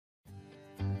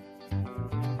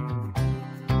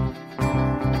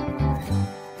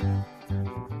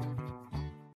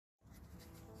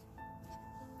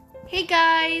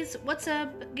Guys, what's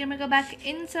up? Gonna go back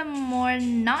in some more,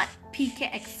 not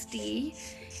PKXD,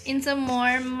 in some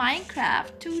more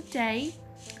Minecraft. Today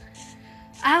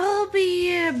I will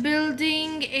be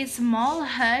building a small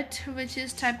hut, which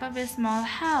is type of a small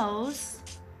house.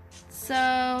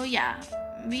 So yeah,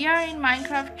 we are in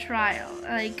Minecraft trial.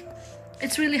 Like,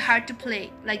 it's really hard to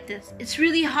play like this. It's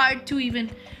really hard to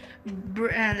even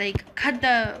cut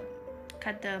the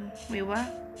wait,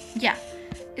 what? Yeah,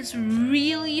 it's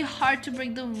really hard to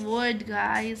break the wood,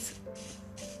 guys.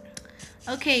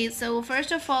 Okay, so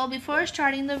first of all, before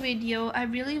starting the video, I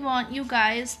really want you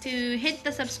guys to hit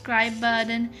the subscribe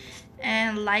button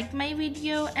and like my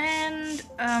video and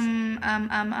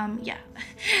yeah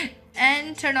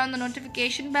and turn on the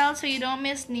notification bell so you don't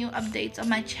miss new updates on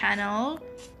my channel.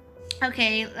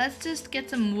 Okay, let's just get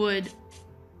some wood.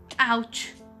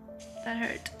 Ouch, that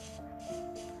hurt.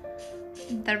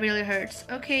 That really hurts.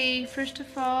 Okay, first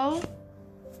of all,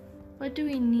 what do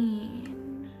we need?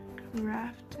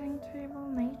 Crafting table,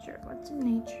 nature. What's in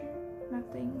nature?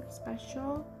 Nothing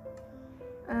special.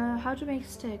 How to make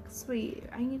sticks? Wait,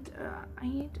 I need,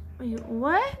 wait,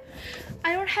 what?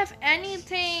 I don't have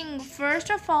anything. First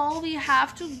of all, we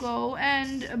have to go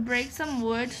and break some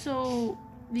wood so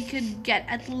we could get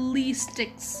at least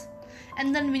sticks.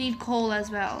 And then we need coal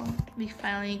as well. We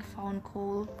finally found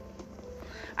coal.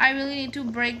 I really need to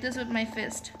break this with my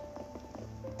fist.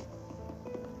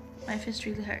 My fist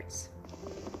really hurts.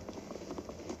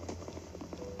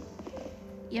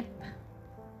 Yep.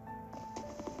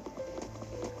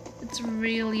 It's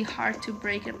really hard to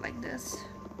break it like this.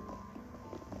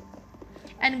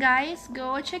 And guys,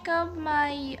 go check out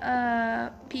my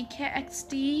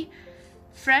PKXD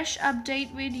fresh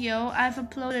update video. I've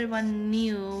uploaded one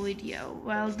new video.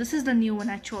 Well, this is the new one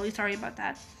actually. Sorry about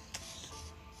that.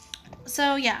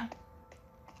 So yeah,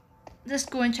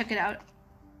 just go and check it out.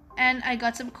 And I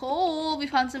got some coal. We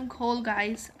found some coal,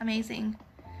 guys. Amazing.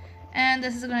 And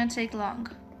this is gonna take long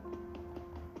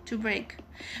to break.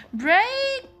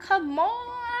 Break! Come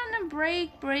on!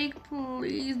 Break,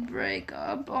 please break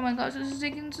up. Oh my gosh, this is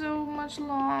taking so much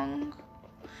long.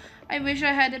 I wish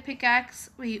I had a pickaxe.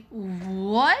 Wait,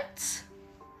 what?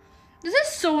 This is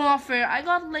so not fair. I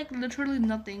got like literally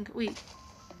nothing. Wait.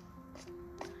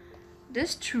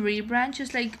 This tree branch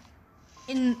is like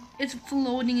it's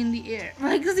floating in the air.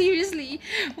 Like, seriously,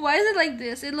 why is it like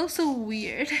this? It looks so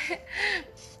weird.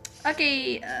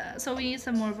 Okay, so we need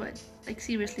some more wood. Like,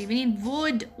 seriously, we need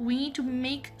wood. We need to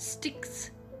make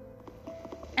sticks,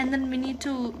 and then we need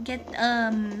to get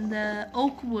the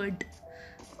oak wood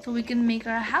so we can make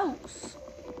our house.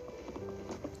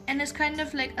 And it's kind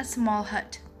of like a small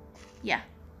hut. Yeah.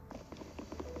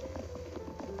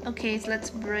 Okay, so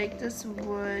let's break this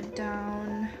wood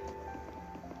down.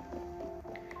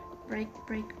 Break up,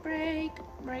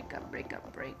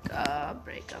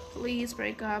 please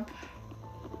break up.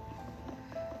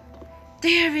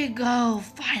 There we go,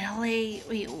 finally.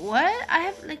 Wait, what? I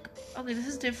have like, okay, this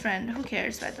is different. Who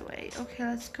cares, by the way? Okay,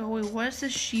 let's go. Wait, what is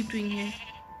this sheep doing here?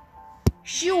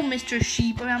 Shoo, Mr.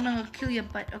 Sheep. I'm gonna kill your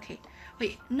butt. Okay,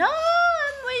 wait, no,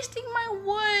 I'm wasting my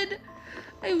wood.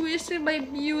 I wasted my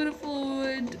beautiful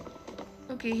wood.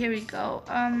 Okay, here we go.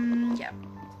 Yeah.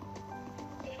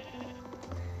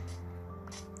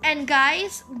 And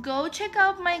guys, go check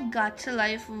out my Gacha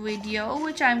Life video,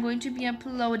 which I'm going to be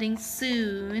uploading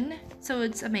soon. So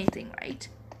it's amazing, right?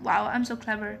 Wow, I'm so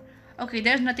clever. Okay,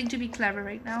 there's nothing to be clever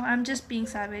right now. I'm just being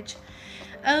savage.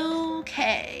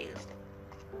 Okay.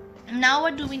 Now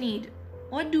what do we need?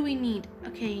 What do we need?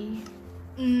 Okay.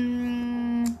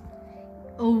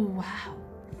 Oh, wow.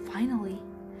 Finally.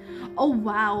 Oh,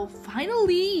 wow.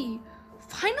 Finally.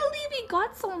 Finally, we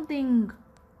got something.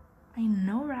 I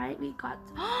know, right? We got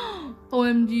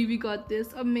OMG, we got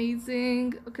this.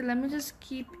 Amazing. Okay, let me just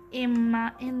keep in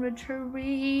my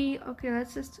inventory. Okay,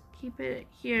 let's just keep it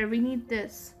here. We need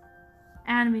this.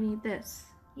 And we need this.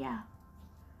 Yeah.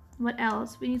 What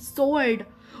else? We need sword.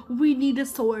 We need a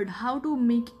sword. How to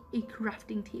make a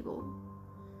crafting table.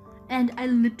 And I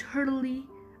literally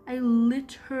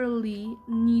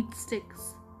need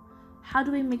sticks. How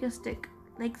do I make a stick?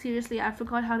 Like, seriously, I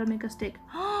forgot how to make a stick.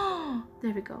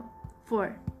 There we go.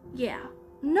 4. Yeah.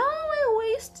 No, I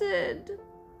wasted.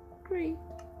 Great.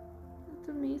 That's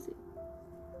amazing.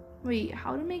 Wait,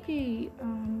 how to make a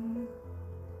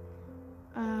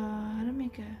how to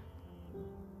make a,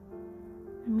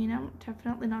 I mean, I'm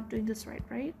definitely not doing this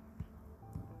right?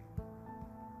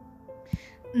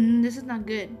 This is not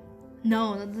good.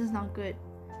 No, this is not good.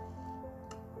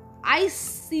 I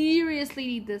seriously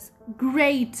need this.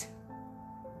 Great.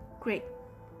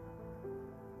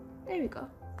 There we go.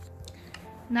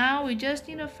 Now we just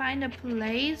need to find a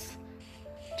place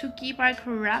to keep our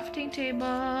crafting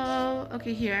table.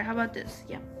 Okay, here, how about this?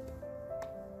 Yep.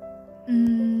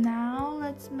 Now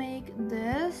let's make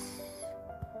this.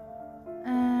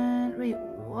 And wait,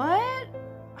 what?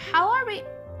 How are we?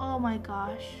 Oh my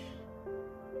gosh.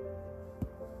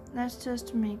 Let's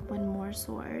just make one more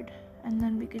sword, and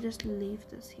then we could just leave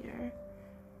this here.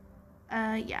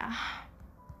 Yeah.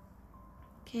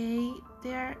 Okay,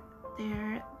 there,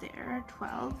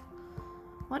 12.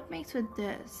 What makes with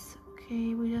this?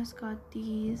 Okay, we just got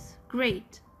these.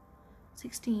 Great.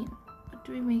 16. What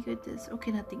do we make with this?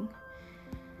 Okay, nothing.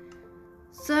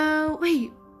 So,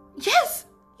 wait. Yes!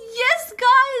 Yes,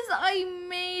 guys! I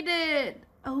made it!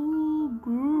 Oh,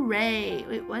 great.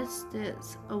 Wait, what's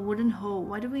this? A wooden hoe.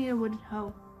 Why do we need a wooden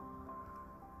hoe?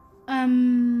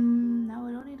 No,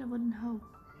 I don't need a wooden hoe.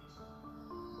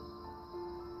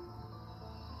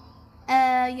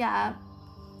 Yeah.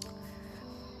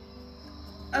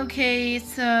 Okay,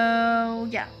 so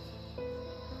yeah.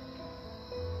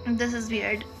 This is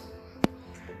weird.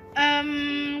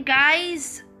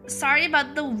 Guys, sorry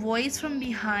about the voice from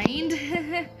behind.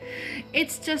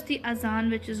 It's just the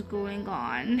azan which is going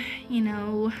on, you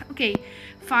know. Okay,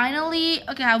 finally.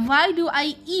 Okay, why do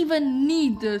I even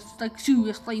need this? Like,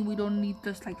 seriously, we don't need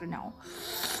this like right now.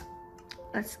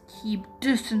 Let's keep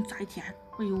this inside here.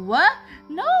 Wait, what?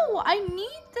 No, I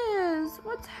need this.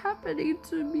 What's happening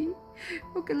to me?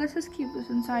 Okay, let's just keep this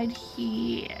inside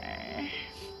here.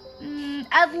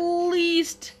 At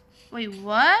least. Wait,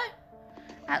 what?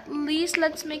 At least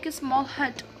let's make a small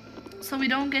hut so we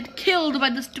don't get killed by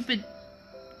the stupid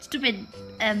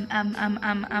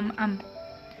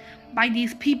by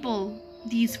these people,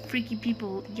 these freaky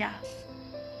people. Yeah,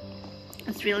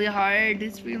 it's really hard.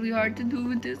 It's really hard to do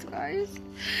with this, guys.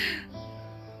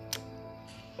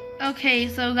 Okay,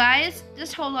 so guys,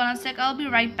 just hold on a sec. I'll be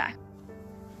right back.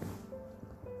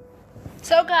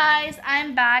 So guys,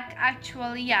 I'm back.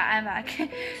 Actually, yeah, I'm back.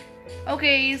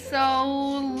 Okay,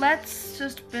 so let's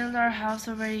just build our house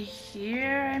over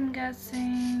here, I'm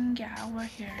guessing. Yeah, over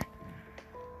here.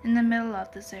 In the middle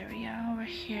of this area, over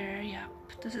here.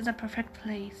 Yep, this is a perfect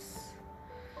place,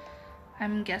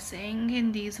 I'm guessing,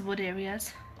 in these wood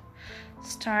areas.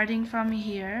 Starting from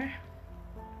here.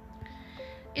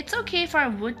 It's okay if our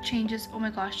wood changes. Oh my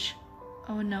gosh.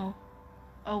 Oh no.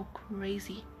 Oh,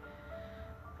 crazy.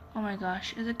 Oh my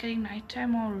gosh, is it getting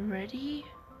nighttime already?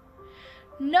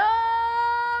 No,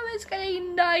 it's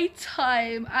getting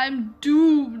nighttime. I'm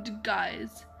doomed,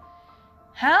 guys.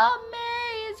 Help me,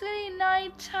 it's getting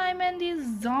nighttime and these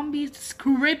zombies,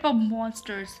 scraper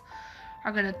monsters,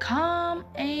 are gonna come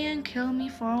and kill me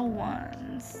for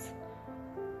once.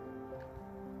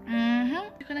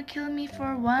 They're gonna kill me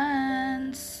for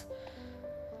once.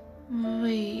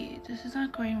 Wait, this is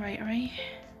not going right?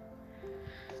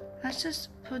 Let's just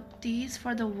put these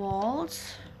for the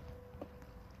walls.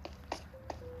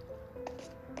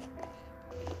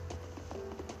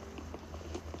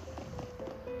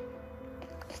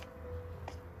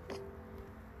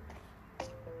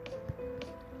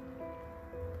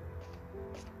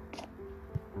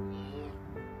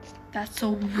 That's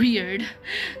so weird.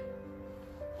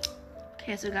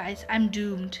 Okay, so guys, I'm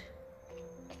doomed.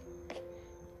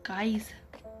 Guys,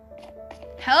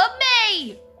 help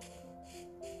me!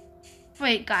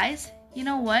 Wait, guys, you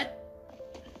know what?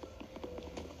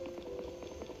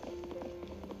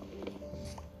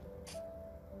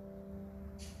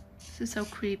 This is so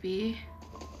creepy.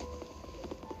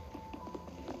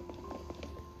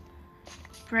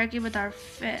 Break it with our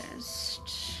fist.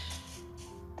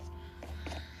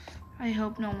 I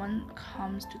hope no one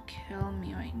comes to kill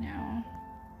me right now.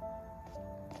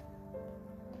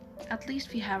 At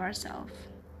least we have ourselves.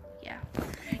 Yeah.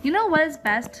 You know what is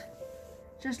best?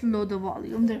 Just lower the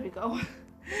volume. There we go.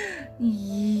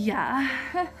 Yeah.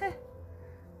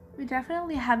 We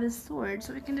definitely have a sword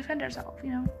so we can defend ourselves,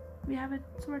 you know. We have a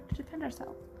sword to defend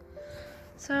ourselves.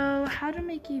 So how to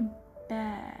make a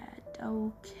bed?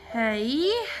 Okay.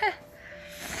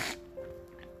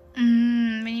 We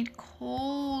need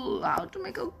coal. How to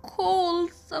make a coal?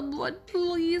 Someone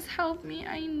please help me.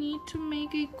 I need to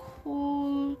make a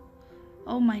coal.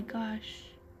 Oh my gosh.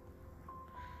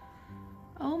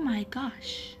 Oh my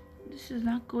gosh. This is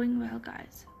not going well,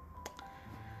 guys.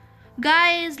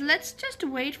 Guys, let's just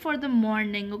wait for the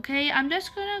morning, okay? I'm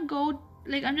just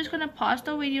gonna pause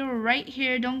the video right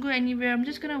here. Don't go anywhere. I'm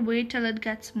just gonna wait till it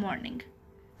gets morning.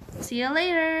 See you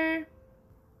later.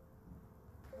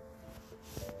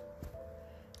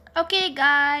 Okay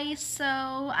guys, so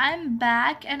I'm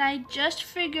back and I just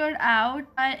figured out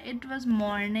that it was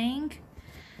morning.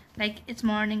 Like, it's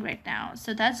morning right now,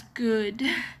 so that's good.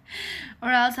 Or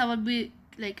else I would be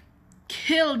like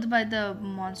killed by the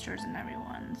monsters and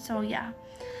everyone. So yeah.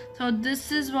 So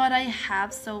this is what I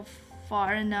have so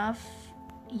far enough.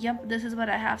 Yep, this is what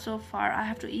I have so far. I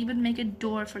have to even make a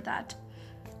door for that.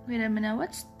 Wait a minute,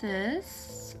 what's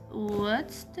this?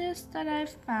 What's this that I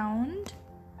found?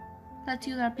 Let's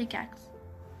use our pickaxe.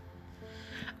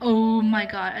 Oh my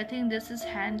god, I think this is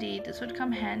handy. This would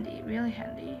come handy, really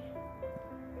handy.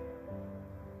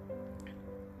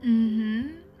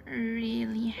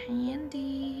 Really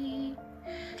handy.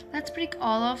 Let's break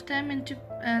all of them into,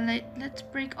 let's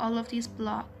break all of these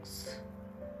blocks.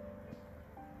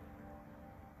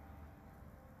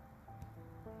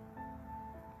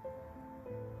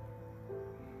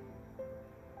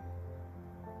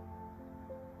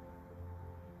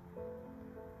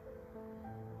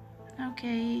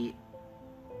 Okay.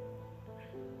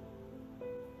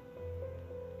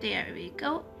 There we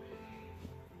go.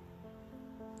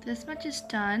 This much is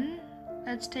done.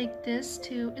 Let's take this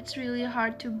too. It's really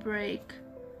hard to break.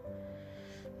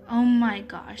 Oh my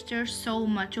gosh, there's so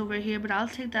much over here, but I'll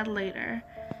take that later.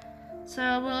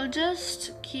 So we'll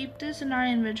just keep this in our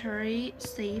inventory,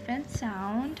 safe and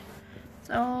sound.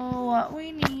 So what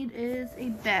we need is a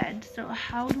bed. So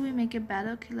how do we make a bed?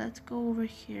 Okay, let's go over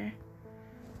here.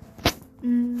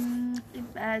 A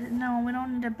bed. No, we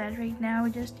don't need a bed right now.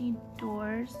 We just need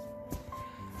doors.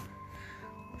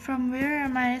 From where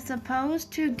am I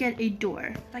supposed to get a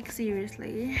door? Like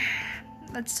seriously.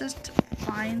 Let's just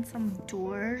find some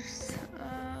doors.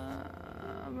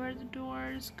 Where are the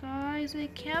doors, guys? I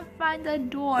can't find the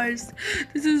doors.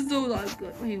 This is so not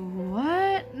good. Wait,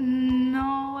 what?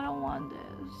 No, I don't want this.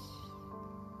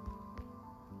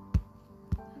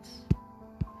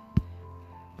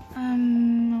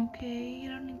 Okay, you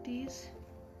don't need these.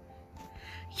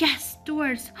 Yes,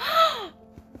 doors.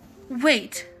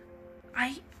 Wait,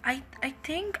 I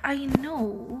think I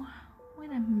know.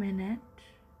 Wait a minute.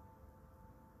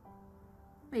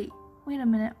 Wait a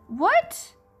minute.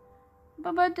 What?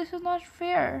 But this is not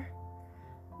fair.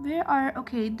 Where are,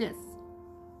 okay, this.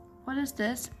 What is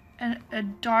this? A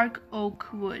dark oak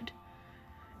wood.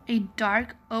 A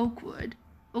dark oak wood.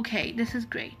 Okay, this is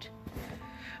great.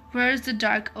 Where is the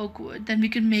dark oak wood? Then we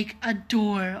can make a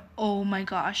door. Oh my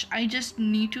gosh. I just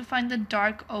need to find the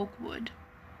dark oak wood.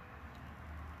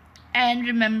 And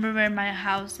remember where my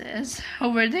house is.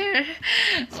 Over there.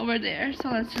 Over there.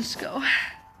 So let's just go.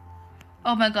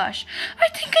 Oh my gosh. I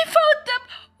think I found them.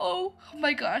 Oh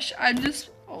my gosh. I'm just...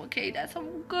 Okay, that's so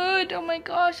good. Oh my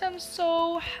gosh. I'm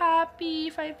so happy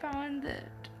if I found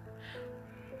it.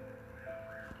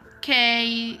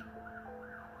 Okay.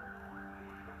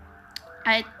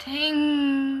 I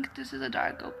think this is a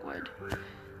dark oak wood.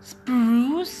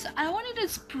 Spruce? I wanted a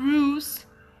spruce.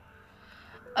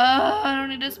 I don't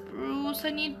need a spruce.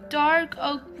 I need dark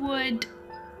oak wood.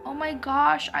 Oh my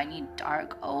gosh, I need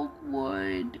dark oak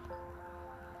wood.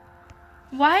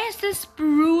 Why is this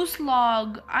spruce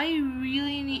log? I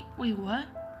really need... Wait, what?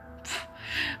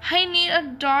 I need a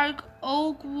dark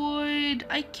oak wood.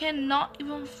 I cannot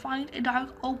even find a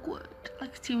dark oak wood.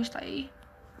 Like, seriously.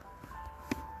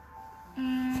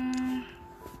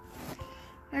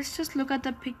 Let's just look at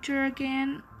the picture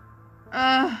again.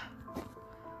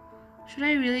 Should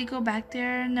I really go back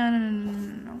there?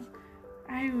 No.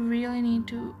 I really need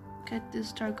to get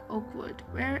this dark oak wood.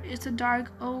 Where is the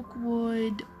dark oak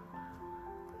wood?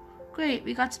 Great,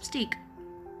 we got some steak.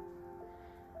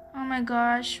 Oh my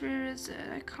gosh, where is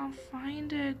it? I can't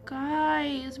find it,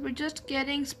 guys. We're just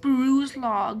getting spruce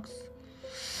logs.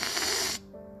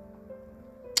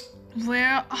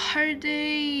 Where are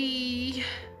they?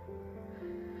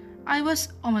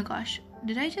 Oh my gosh,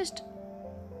 did I just...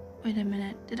 Wait a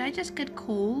minute, did I just get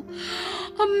coal?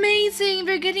 Amazing,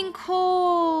 we're getting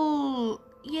coal.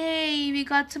 Yay, we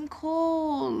got some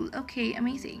coal. Okay,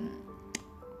 amazing.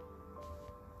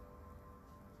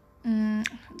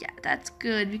 Yeah, that's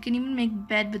good. We can even make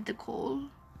bed with the coal.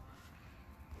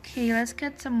 Okay, let's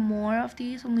get some more of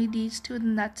these. Only these two,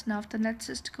 then that's enough. Then let's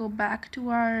just go back to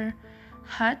our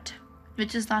hut,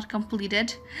 which is not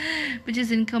completed, which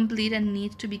is incomplete and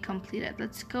needs to be completed.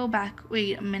 Let's go back.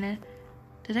 Wait a minute.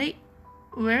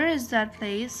 Where is that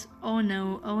place? Oh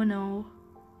no, oh no.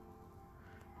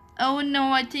 Oh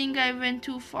no, I think I went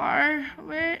too far.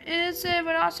 Where is it?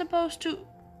 We're not supposed to.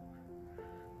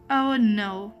 Oh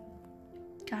no.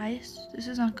 Guys, this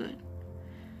is not good.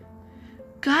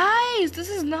 Guys, this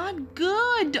is not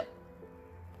good.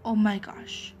 Oh my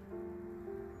gosh.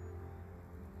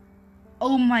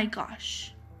 Oh my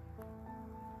gosh.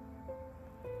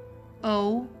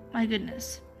 Oh my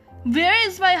goodness. Where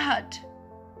is my hut?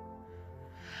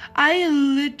 I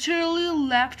literally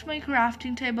left my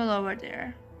crafting table over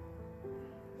there.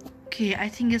 Okay, I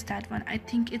think it's that one. I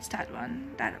think it's that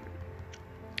one. That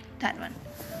one.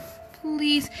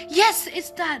 Please. Yes,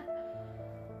 it's that.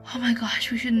 Oh my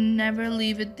gosh, we should never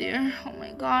leave it there. Oh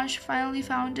my gosh, finally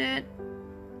found it.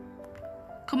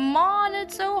 Come on,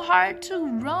 it's so hard to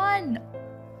run.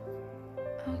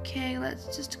 Okay,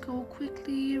 let's just go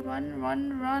quickly. Run.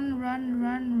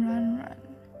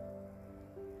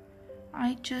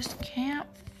 I just can't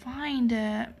find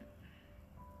it.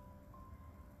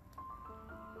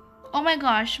 Oh my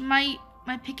gosh, my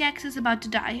pickaxe is about to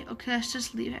die. Okay, let's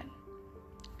just leave it.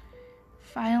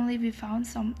 Finally, we found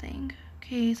something.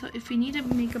 Okay, so if we need to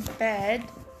make a bed,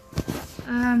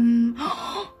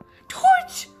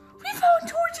 torch! We found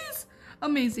torches!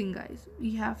 Amazing, guys.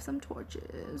 We have some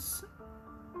torches.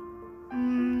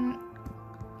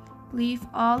 Leave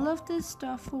all of this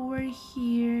stuff over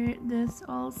here. This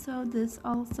also.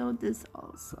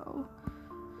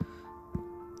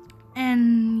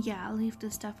 And yeah, I'll leave the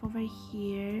stuff over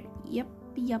here. Yep.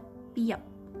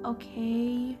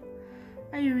 Okay.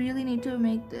 I really need to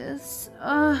make this.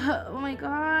 Oh my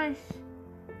gosh.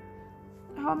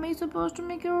 How am I supposed to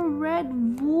make a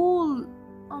red wool?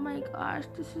 Oh my gosh,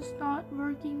 this is not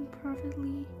working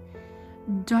perfectly.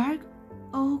 Dark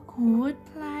oak wood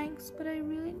planks, but I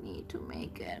really need to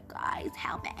make it. Guys,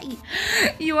 help me.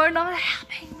 You are not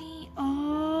helping me.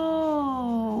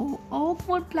 Oh, oak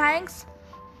wood planks.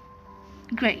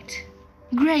 Great.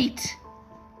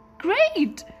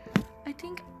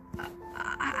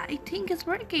 I think it's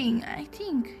working. I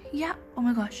think. Yeah. Oh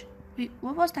my gosh. Wait,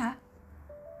 what was that?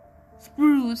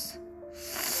 Spruce.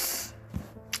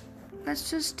 Let's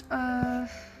just yeah.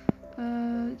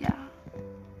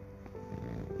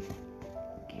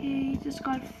 Okay, just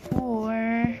got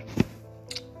 4.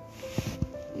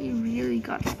 We really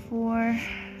got 4.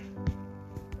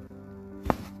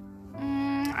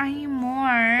 I need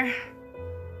more.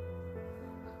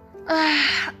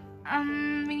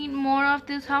 We need more of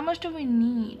this. How much do we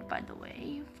need, by the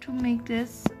way, to make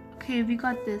this? Okay, we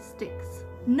got this. Sticks.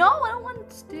 No, I don't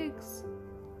want sticks.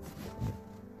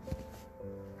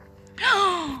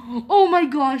 Oh my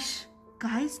gosh.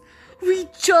 Guys, we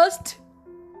just...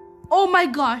 Oh my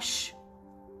gosh.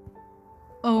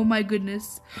 Oh my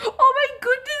goodness. Oh my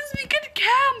goodness, we can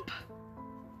camp.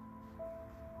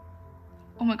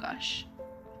 Oh my gosh.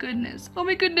 Goodness. Oh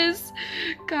my goodness.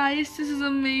 Guys, this is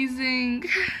amazing.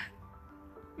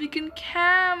 We can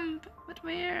camp. But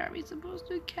where are we supposed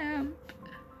to camp?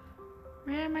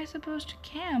 Where am I supposed to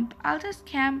camp? I'll just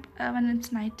camp when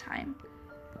it's nighttime.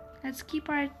 Let's keep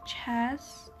our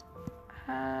chest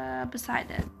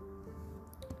beside it.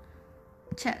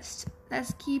 Chest.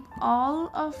 Let's keep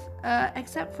all of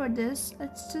except for this.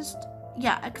 Let's just,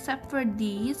 yeah, except for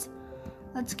these.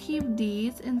 Let's keep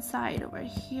these inside over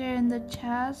here in the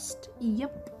chest.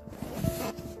 Yep.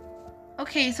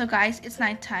 Okay, so guys, it's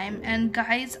nighttime, and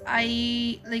guys,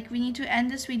 we need to end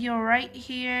this video right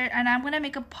here, and I'm gonna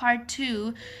make a part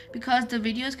 2 because the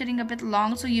video is getting a bit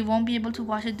long, so you won't be able to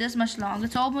watch it this much long.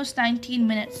 It's almost 19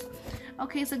 minutes.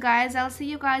 Okay, so guys, I'll see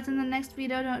you guys in the next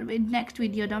video.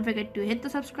 Don't forget to hit the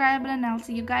subscribe button, and I'll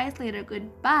see you guys later.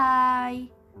 Goodbye.